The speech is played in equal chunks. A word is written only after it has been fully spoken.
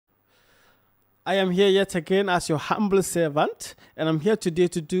I am here yet again as your humble servant, and I'm here today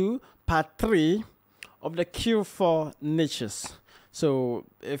to do part 3 of the Q4 niches. So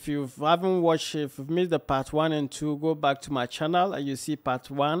if you haven't watched, if you've missed the part 1 and 2, go back to my channel and you see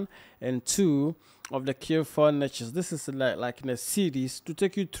part 1 and 2 of the Q4 niches. This is like in a series to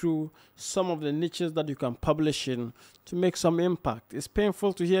take you through some of the niches that you can publish in to make some impact. It's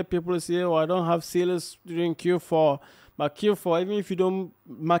painful to hear people say, oh, I don't have sales during Q4, but Q4, even if you don't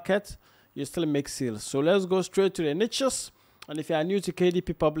market, you still make sales. So let's go straight to the niches. And if you are new to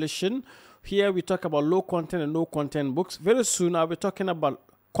KDP Publishing, here we talk about low content and no content books. Very soon I'll be talking about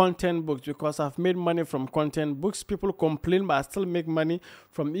content books because I've made money from content books. People complain, but I still make money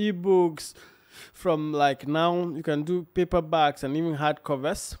from ebooks. From like now, you can do paperbacks and even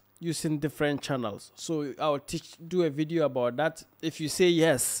hardcovers using different channels. So I'll do a video about that. If you say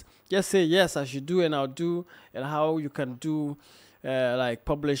yes, just say yes, I should do, and I'll do, and how you can do like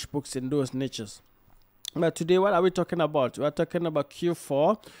publish books in those niches. But today, what are we talking about? We're talking about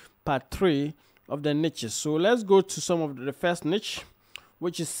Q4 part 3 of the niches. So let's go to some of the first niche,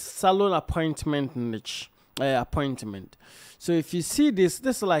 which is salon appointment niche. Appointment. So if you see this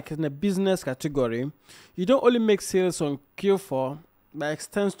is like in a business category. You don't only make sales on Q4, but it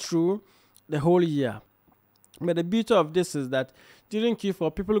extends through the whole year. But the beauty of this is that during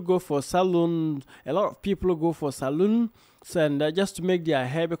Q4, people go for salon. A lot of people go for salons and just to make their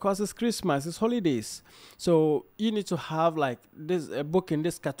hair, because it's Christmas, it's holidays. So you need to have like this a book in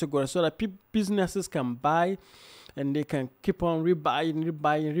this category so that businesses can buy and they can keep on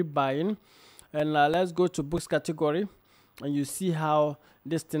rebuying. And let's go to books category, and you see how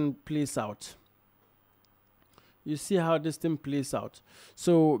this thing plays out. You see how this thing plays out.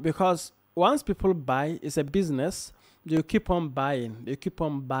 So because once people buy, it's a business, they keep on buying.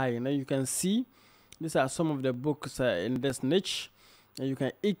 And you can see these are some of the books in this niche, and you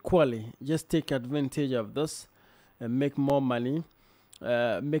can equally just take advantage of this and make more money,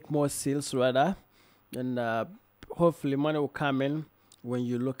 make more sales rather, and hopefully money will come in when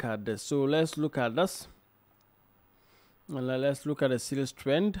you look at this. So let's look at this, and let's look at the sales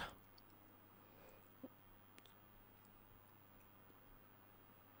trend.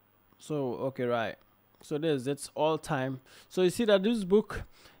 So okay, right, so there's it's all time. So you see that this book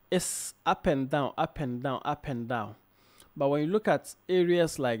is up and down, but when you look at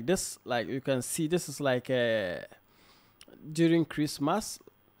areas like this, like you can see this is like during Christmas,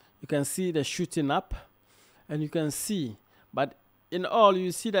 you can see the shooting up, and you can see, but in all,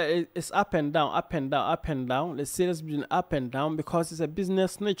 you see that it's up and down. The sales been up and down because it's a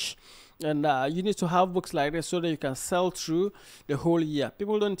business niche, and you need to have books like this so that you can sell through the whole year.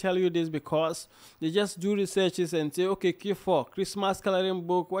 People don't tell you this because they just do researches and say, okay, Q4, Christmas coloring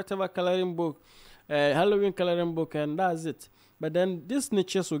book, whatever coloring book, Halloween coloring book, and that's it. But then these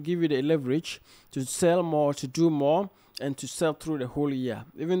niches will give you the leverage to sell more, to do more, and to sell through the whole year.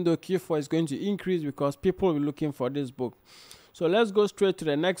 Even though Q4 is going to increase because people will be looking for this book. So let's go straight to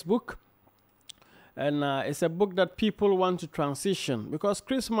the next book, and it's a book that people want to transition, because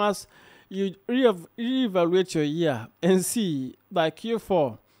Christmas, you reevaluate your year and see by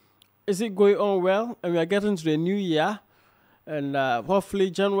Q4, is it going on well, and we are getting to the new year, and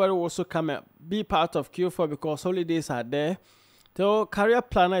hopefully January will also come and be part of Q4 because holidays are there. So Career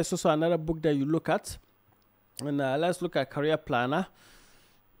Planner is also another book that you look at, and let's look at Career Planner.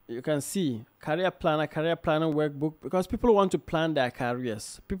 You can see career planner workbook, because people want to plan their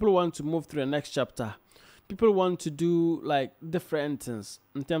careers. People want to move to the next chapter. People want to do like different things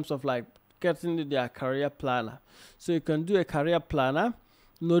in terms of like getting into their career planner. So you can do a career planner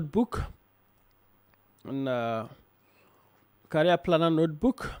notebook, and career planner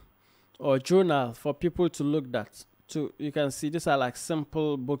notebook or journal for people to look at. So you can see these are like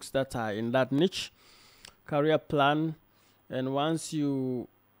simple books that are in that niche, career plan. And once you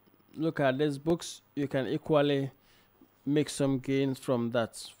look at these books, you can equally make some gains from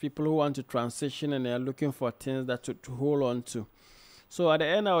that. People who want to transition and they are looking for things that to hold on to. So at the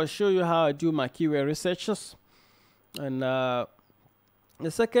end, I will show you how I do my keyword researches. And the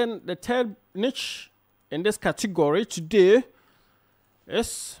third niche in this category today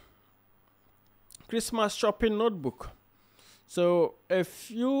is Christmas shopping notebook. So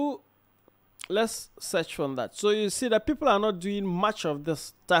if you let's search from that. So you see that people are not doing much of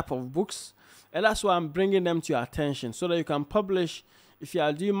this type of books, and that's why I'm bringing them to your attention so that you can publish. If you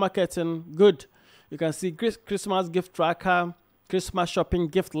are doing marketing, good. You can see Christmas gift tracker, Christmas shopping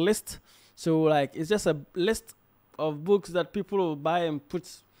gift list. So like it's just a list of books that people will buy and put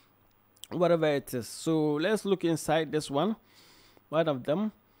whatever it is. So let's look inside this one of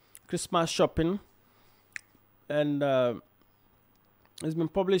them, Christmas shopping, and It's been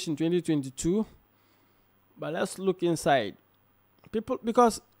published in 2022. But let's look inside. People,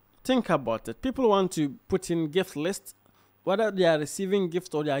 because think about it. People want to put in gift lists, whether they are receiving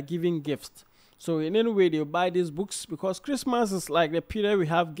gifts or they are giving gifts. So in any way, they buy these books because Christmas is like the period we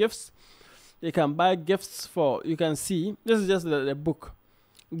have gifts. They can buy gifts for, you can see, this is just the book.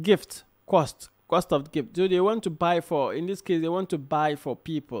 Gift, cost of gift. So they want to buy for, in this case, they want to buy for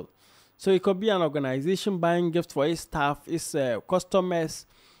people. So it could be an organization buying gifts for its staff, its customers,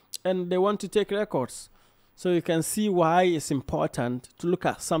 and they want to take records. So you can see why it's important to look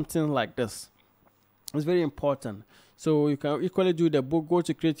at something like this. It's very important. So you can equally do the book, go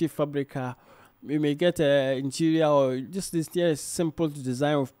to Creative Fabrica. You may get an interior, or just this here is simple to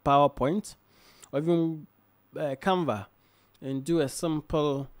design with PowerPoint or even Canva, and do a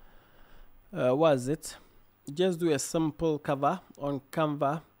simple, what is it? Just do a simple cover on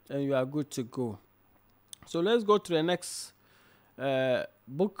Canva and you are good to go. So let's go to the next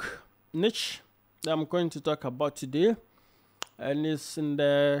book niche that I'm going to talk about today, and it's in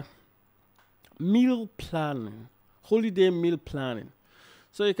the meal planning, holiday meal planning.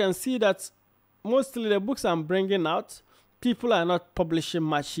 So you can see that mostly the books I'm bringing out, people are not publishing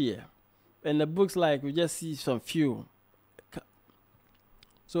much here, and the books, like, we just see some few.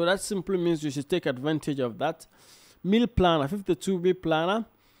 So that simply means you should take advantage of that. Meal planner, 52-week planner,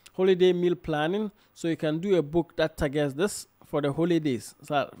 holiday meal planning. So you can do a book that targets this for the holidays.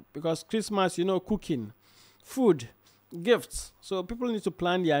 So because Christmas, you know, cooking, food, gifts. So people need to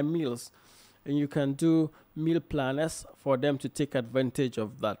plan their meals, and you can do meal planners for them to take advantage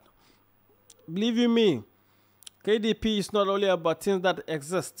of that. Believe you me, KDP is not only about things that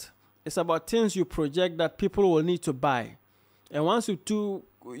exist. It's about things you project that people will need to buy. And once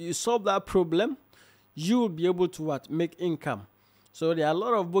you solve that problem, you will be able to make income. So there are a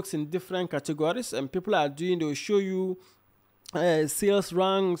lot of books in different categories, and people are doing, they will show you sales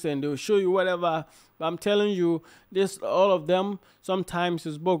ranks, and they will show you whatever. But I'm telling you, this, all of them sometimes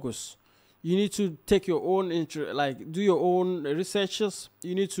is bogus. You need to take your own do your own researches.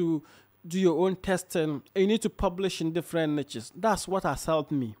 You need to do your own testing. You need to publish in different niches. That's what has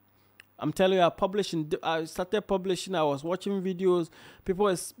helped me. I'm telling you, I started publishing. I was watching videos. People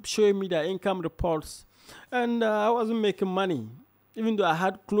were showing me their income reports, and I wasn't making money, even though I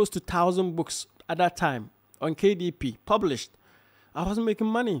had close to 1,000 books at that time on KDP published. I wasn't making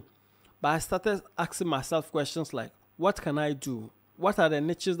money, but I started asking myself questions like, what can I do? What are the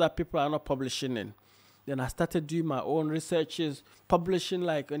niches that people are not publishing in? Then I started doing my own researches, publishing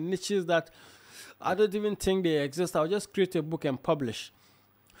like niches that I don't even think they exist. I'll just create a book and publish.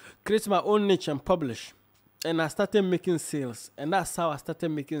 Create my own niche and publish. And I started making sales. And that's how I started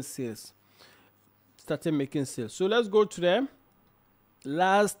making sales. So let's go to the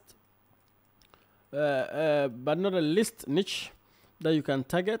last, but not a least niche that you can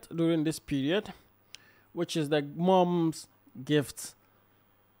target during this period, which is the mom's gifts.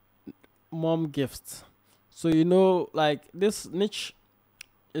 Mom gifts. So, you know, like, this niche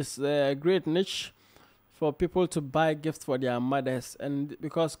is a great niche for people to buy gifts for their mothers. And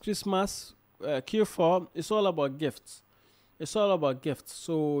because Christmas, Q4, it's all about gifts. It's all about gifts.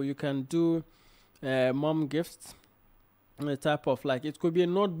 So you can do mom gifts, a type of, like, it could be a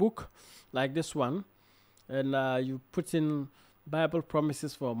notebook like this one, and you put in Bible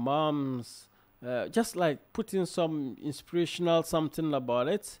promises for moms, just like put in some inspirational something about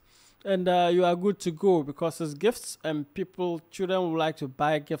it, and you are good to go, because it's gifts, and children would like to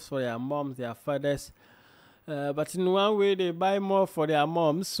buy gifts for their moms, their fathers, but in one way they buy more for their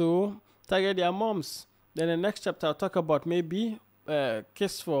moms, so target their moms. Then the next chapter I'll talk about maybe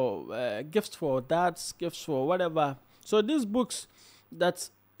gifts for dads, gifts for whatever. So these books that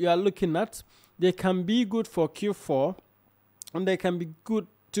you are looking at, they can be good for Q4, and they can be good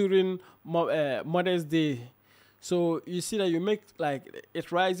during Mother's Day. So you see that you make, like,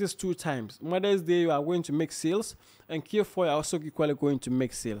 it rises 2 times. Mother's Day you are going to make sales, and Q4 you are also equally going to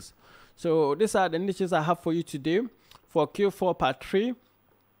make sales. So these are the niches I have for you today for Q4 part 3.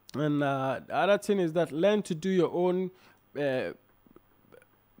 And the other thing is that learn to do your own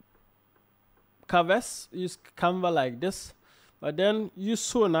covers. Use Canva like this, but then use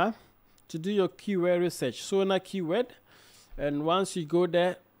Sona to do your keyword research. Sona keyword, and once you go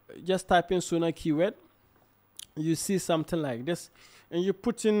there, just type in Sona keyword. You see something like this, and you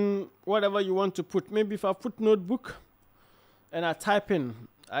put in whatever you want to put. Maybe if I put notebook and I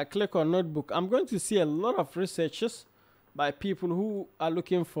click on notebook, I'm going to see a lot of researches by people who are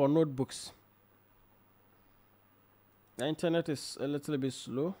looking for notebooks. The internet is a little bit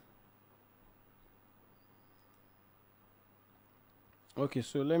slow. Okay,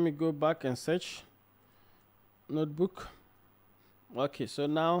 so let me go back and search notebook. Okay, so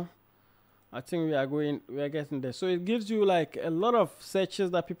now I think we are getting there. So it gives you like a lot of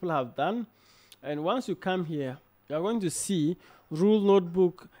searches that people have done. And once you come here, you're going to see rule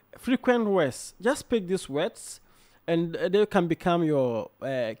notebook, frequent words. Just pick these words and they can become your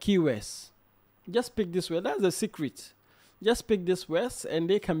keywords. Just pick this word. That's the secret. Just pick these words and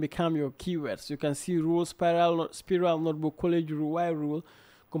they can become your keywords. You can see rule, spiral notebook, college rule, Y rule,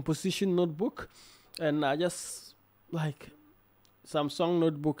 composition notebook, and just like Samsung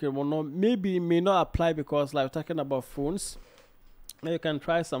notebook. It will not, maybe may not apply because like we're talking about phones. Now you can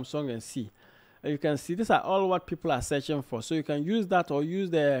try Samsung and see. And you can see these are all what people are searching for. So you can use that or use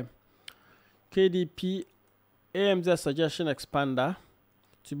the KDP AMZ suggestion expander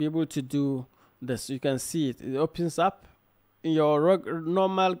to be able to do this. You can see it. It opens up. In your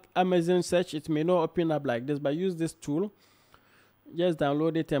normal Amazon search, it may not open up like this, but use this tool. Just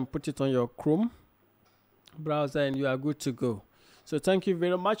download it and put it on your Chrome browser and you are good to go. So thank you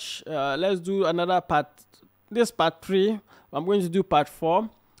very much. Let's do another part. This part 3. I'm going to do part 4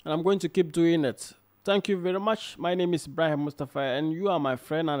 and I'm going to keep doing it. Thank you very much. My name is Ibrahim Mustafa and you are my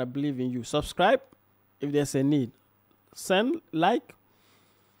friend and I believe in you. Subscribe if there's a need. Send like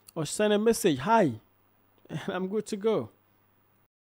or send a message. Hi. And I'm good to go.